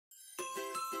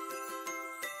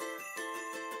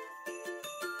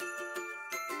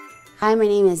Hi, my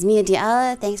name is Mia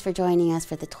Diala. Thanks for joining us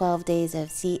for the 12 days of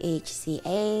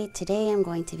CHCA. Today I'm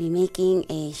going to be making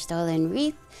a Stollen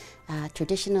Wreath,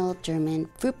 traditional German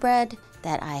fruit bread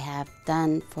that I have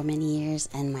done for many years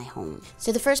in my home.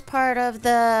 So the first part of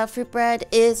the fruit bread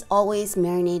is always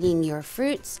marinating your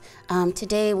fruits.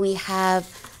 Today we have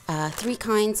 3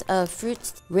 kinds of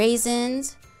fruits: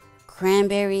 raisins,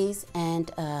 cranberries,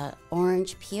 and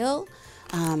orange peel.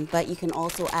 But you can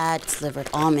also add slivered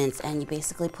almonds, and you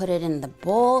basically put it in the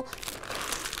bowl.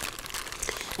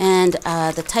 And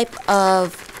the type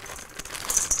of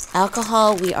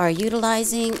alcohol we are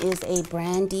utilizing is a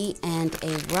brandy and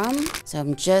a rum. So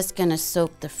I'm just gonna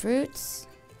soak the fruits.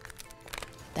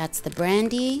 That's the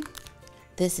brandy.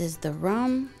 This is the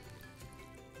rum.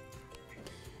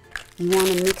 You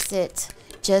wanna mix it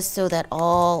just so that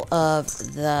all of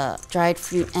the dried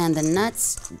fruit and the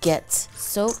nuts get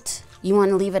soaked. You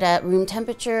want to leave it at room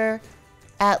temperature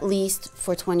at least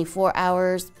for 24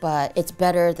 hours, but it's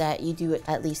better that you do it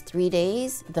at least 3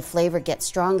 days. The flavor gets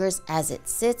stronger as it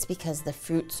sits because the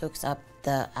fruit soaks up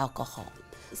the alcohol.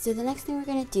 So the next thing we're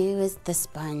going to do is the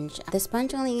sponge. The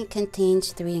sponge only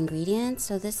contains 3 ingredients.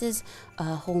 So this is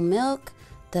whole milk,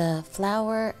 the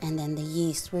flour, and then the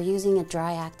yeast. We're using a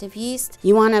dry active yeast.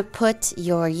 You want to put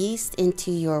your yeast into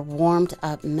your warmed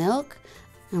up milk.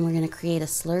 And we're going to create a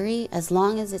slurry. As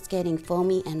long as it's getting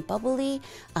foamy and bubbly,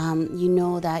 you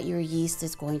know that your yeast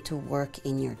is going to work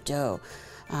in your dough.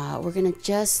 We're going to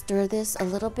just stir this a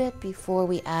little bit before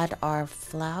we add our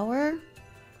flour.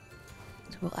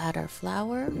 So we'll add our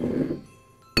flour.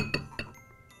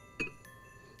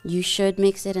 You should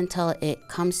mix it until it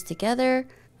comes together.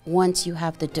 Once you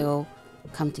have the dough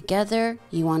come together,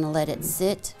 you want to let it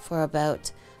sit for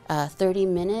about 30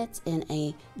 minutes in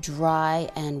a dry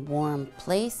and warm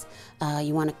place.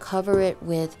 You want to cover it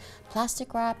with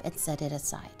plastic wrap and set it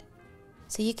aside.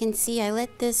 So you can see I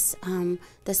let this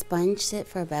the sponge sit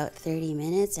for about 30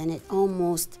 minutes, and it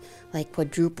almost like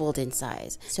quadrupled in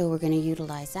size. So we're going to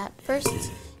utilize that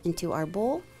first into our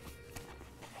bowl.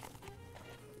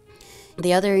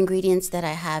 The other ingredients that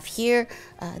I have here,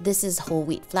 this is whole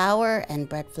wheat flour and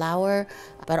bread flour,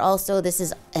 but also this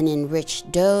is an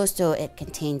enriched dough, so it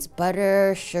contains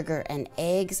butter, sugar, and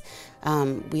eggs.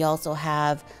 We also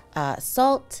have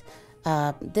salt.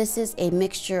 This is a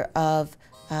mixture of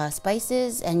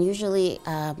spices, and usually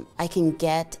I can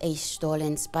get a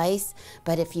Stollen spice,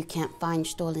 but if you can't find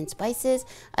Stollen spices,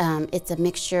 it's a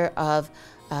mixture of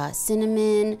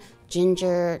cinnamon,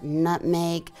 ginger,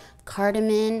 nutmeg,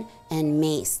 cardamom, and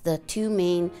mace. The 2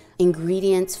 main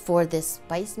ingredients for this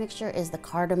spice mixture is the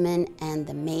cardamom and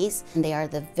the mace, and they are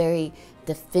the very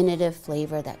definitive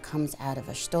flavor that comes out of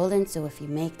a Stollen. So if you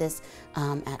make this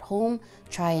at home,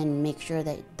 try and make sure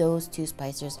that those 2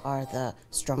 spices are the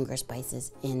stronger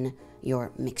spices in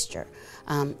your mixture.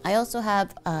 I also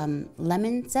have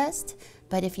lemon zest,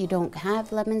 but if you don't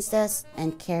have lemon zest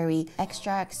and carry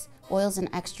extracts, oils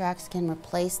and extracts can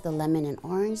replace the lemon and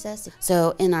orange zest.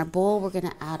 So in our bowl, we're going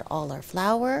to add all our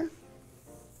flour,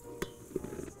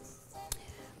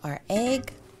 our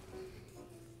egg,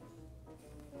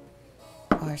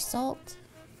 our salt.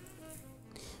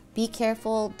 Be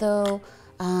careful though,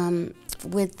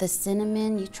 with the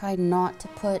cinnamon, you try not to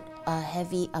put a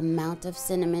heavy amount of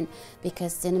cinnamon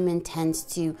because cinnamon tends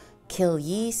to kill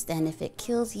yeast, and if it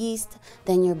kills yeast,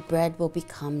 then your bread will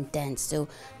become dense. So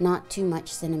not too much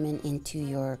cinnamon into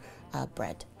your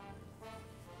bread.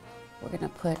 We're gonna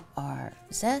put our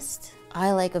zest.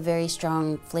 I like a very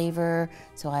strong flavor,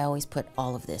 so I always put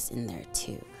all of this in there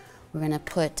too. We're gonna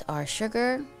put our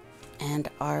sugar and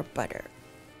our butter.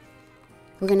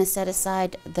 We're gonna set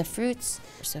aside the fruits.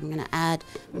 So I'm gonna add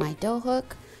my dough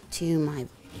hook to my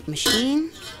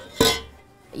machine.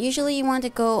 Usually you want to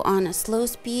go on a slow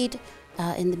speed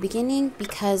in the beginning,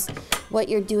 because what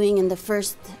you're doing in the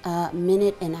first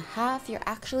minute and a half, you're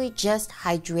actually just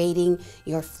hydrating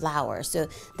your flour. So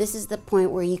this is the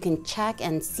point where you can check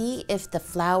and see if the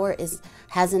flour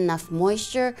has enough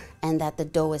moisture and that the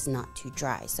dough is not too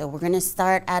dry. So we're going to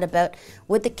start at about,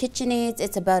 with the KitchenAids,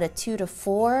 it's about a 2 to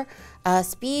 4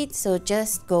 speed. So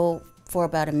just go for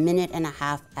about a minute and a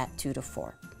half at 2 to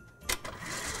 4.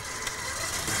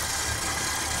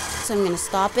 So I'm going to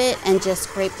stop it and just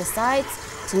scrape the sides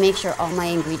to make sure all my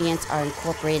ingredients are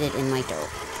incorporated in my dough.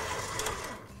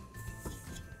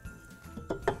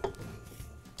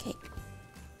 Okay.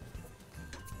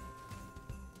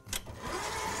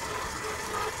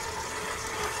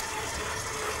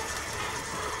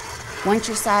 Once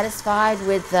you're satisfied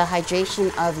with the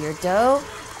hydration of your dough,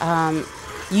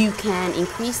 you can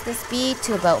increase the speed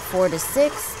to about 4 to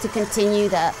 6 to continue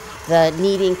the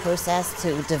kneading process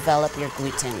to develop your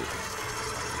gluten.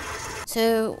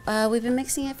 So we've been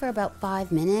mixing it for about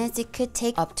 5 minutes. It could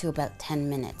take up to about 10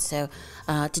 minutes. So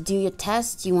to do your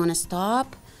test, you want to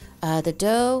stop the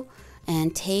dough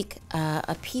and take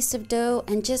a piece of dough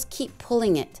and just keep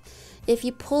pulling it. If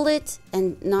you pull it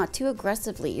and not too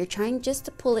aggressively, you're trying just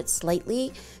to pull it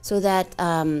slightly so that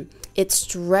it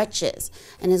stretches.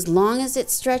 And as long as it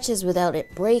stretches without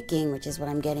it breaking, which is what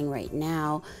I'm getting right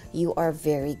now, you are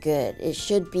very good. It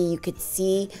should be, you could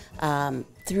see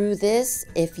through this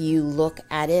if you look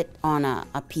at it on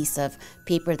a piece of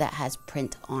paper that has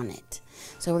print on it.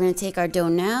 So we're going to take our dough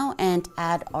now and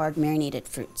add our marinated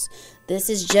fruits. This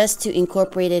is just to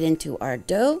incorporate it into our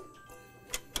dough.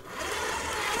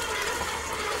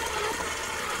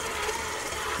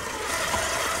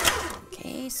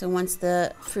 So once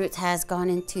the fruit has gone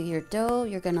into your dough,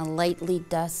 you're gonna lightly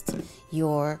dust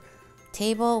your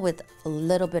table with a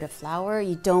little bit of flour.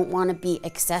 You don't wanna be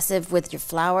excessive with your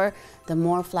flour. The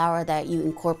more flour that you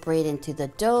incorporate into the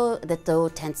dough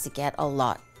tends to get a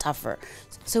lot tougher.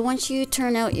 So once you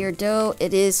turn out your dough,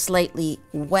 it is slightly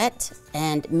wet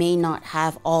and may not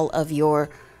have all of your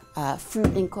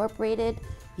fruit incorporated.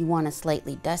 You wanna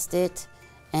slightly dust it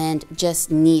and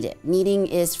just knead it. Kneading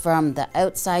is from the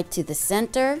outside to the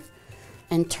center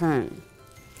and turn.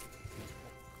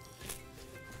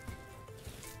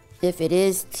 If it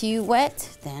is too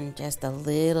wet, then just a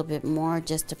little bit more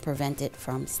just to prevent it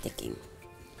from sticking.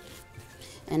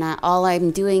 And all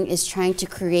I'm doing is trying to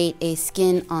create a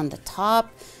skin on the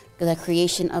top. The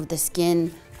creation of the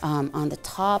skin on the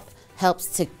top helps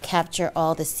to capture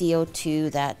all the CO2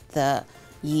 that the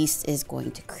yeast is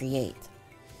going to create.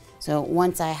 So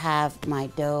once I have my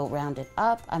dough rounded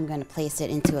up, I'm going to place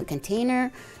it into a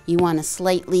container. You want to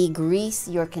slightly grease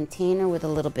your container with a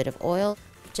little bit of oil,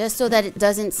 just so that it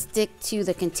doesn't stick to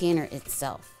the container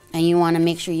itself. And you want to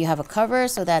make sure you have a cover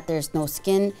so that there's no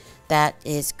skin that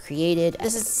is created.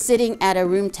 This is sitting at a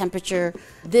room temperature.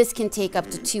 This can take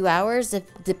up to 2 hours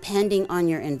depending on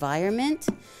your environment.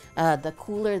 The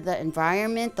cooler the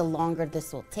environment, the longer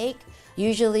this will take.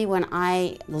 Usually when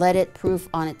I let it proof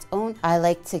on its own, I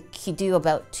like to do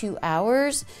about 2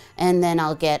 hours, and then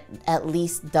I'll get at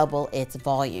least double its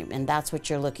volume. And that's what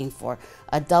you're looking for,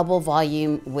 a double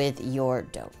volume with your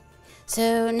dough.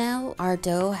 So now our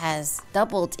dough has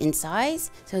doubled in size.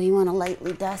 So you want to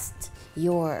lightly dust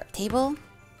your table.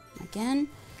 Again,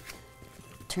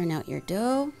 turn out your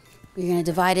dough. You're going to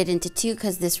divide it into two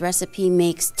because this recipe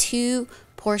makes 2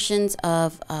 portions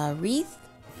of wreath.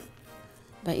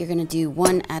 But you're gonna do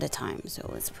one at a time. So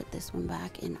let's put this one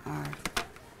back in our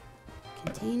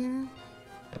container.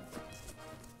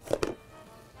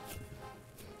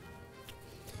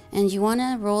 And you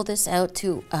wanna roll this out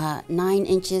to 9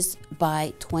 inches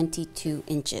by 22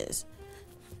 inches.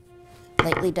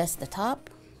 Lightly dust the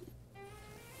top.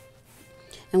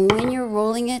 And when you're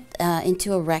rolling it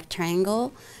into a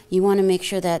rectangle, you wanna make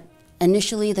sure that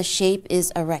initially the shape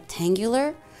is a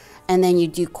rectangular, and then you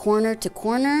do corner to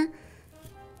corner.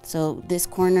 So this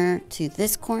corner to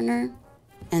this corner,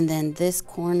 and then this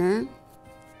corner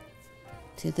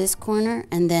to this corner,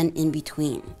 and then in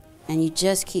between. And you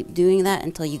just keep doing that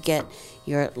until you get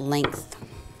your length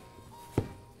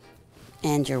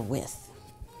and your width.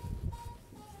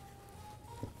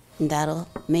 And that'll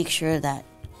make sure that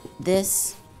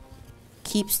this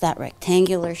keeps that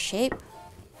rectangular shape.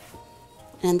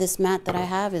 And this mat that I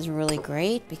have is really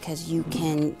great because you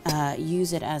can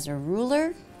use it as a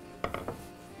ruler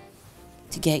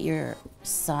to get your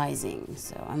sizing.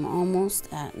 So I'm almost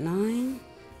at 9.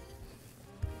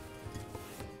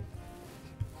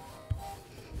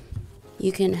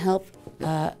 You can help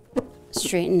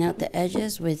straighten out the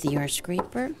edges with your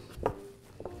scraper,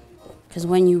 because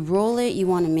when you roll it, you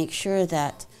want to make sure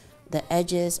that the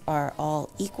edges are all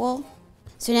equal.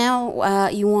 So now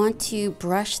you want to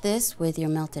brush this with your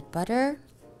melted butter,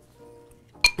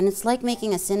 and it's like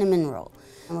making a cinnamon roll.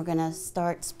 And we're gonna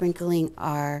start sprinkling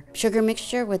our sugar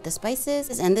mixture with the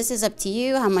spices. And this is up to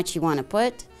you how much you wanna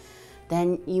put.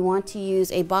 Then you want to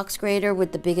use a box grater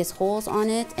with the biggest holes on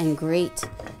it and grate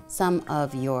some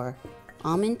of your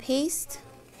almond paste.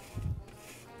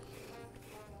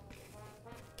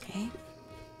 Okay.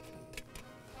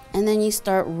 And then you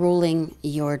start rolling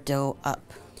your dough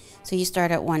up. So you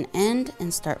start at one end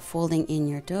and start folding in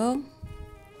your dough.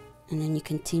 And then you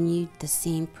continue the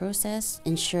same process,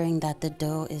 ensuring that the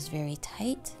dough is very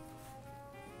tight.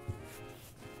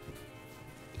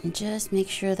 And just make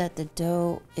sure that the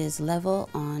dough is level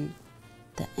on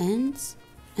the ends.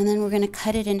 And then we're gonna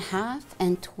cut it in half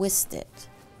and twist it.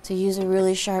 So use a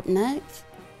really sharp knife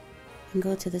and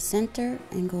go to the center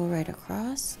and go right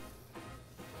across.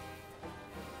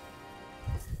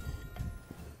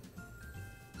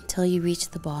 Until you reach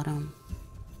the bottom.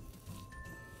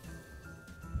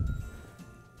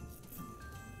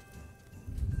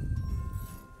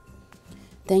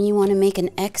 Then you want to make an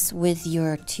X with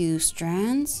your 2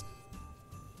 strands,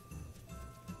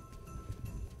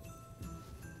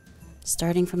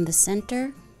 starting from the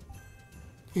center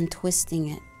and twisting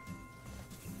it.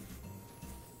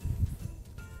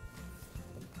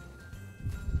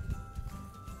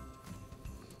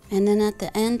 And then at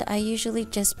the end, I usually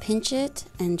just pinch it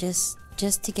and just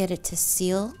to get it to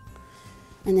seal.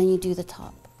 And then you do the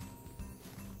top.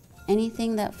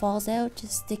 Anything that falls out,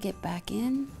 just stick it back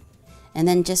in. And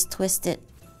then just twist it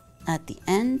at the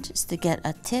end just to get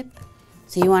a tip.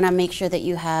 So you want to make sure that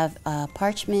you have a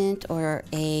parchment or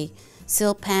a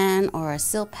seal pan or a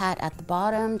seal pat at the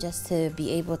bottom just to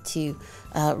be able to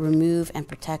remove and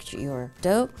protect your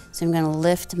dough. So I'm going to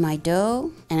lift my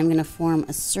dough and I'm going to form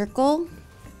a circle.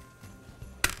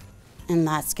 And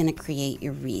that's going to create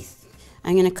your wreath.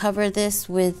 I'm going to cover this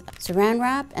with saran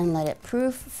wrap and let it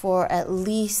proof for at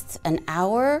least an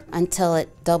hour until it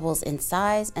doubles in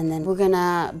size. And then we're going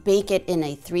to bake it in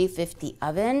a 350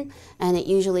 oven. And it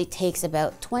usually takes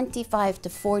about 25 to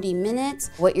 40 minutes.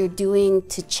 What you're doing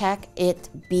to check it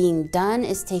being done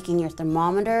is taking your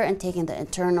thermometer and taking the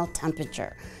internal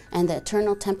temperature. And the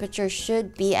internal temperature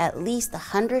should be at least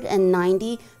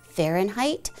 190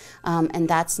 Fahrenheit, and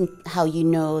that's how you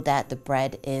know that the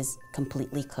bread is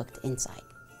completely cooked inside.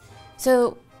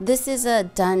 So this is a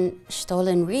done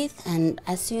Stollen Wreath, and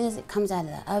as soon as it comes out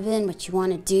of the oven, what you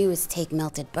want to do is take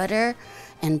melted butter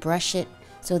and brush it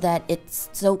so that it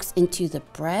soaks into the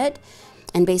bread.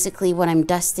 And basically what I'm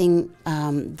dusting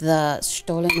the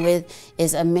Stollen with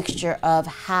is a mixture of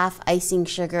half icing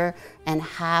sugar and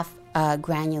half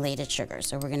granulated sugar.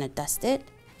 So we're going to dust it.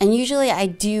 And usually I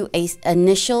do an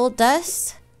initial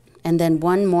dust and then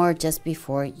one more just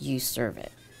before you serve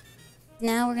it.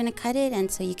 Now we're gonna cut it, and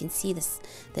so you can see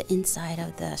the inside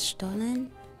of the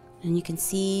Stollen. And you can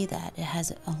see that it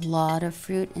has a lot of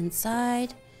fruit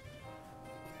inside.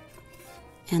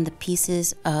 And the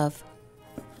pieces of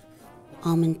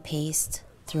almond paste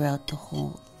throughout the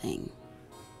whole thing.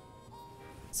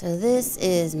 So this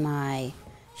is my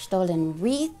Stollen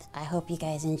Wreath. I hope you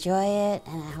guys enjoy it,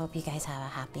 and I hope you guys have a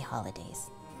happy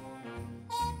holidays.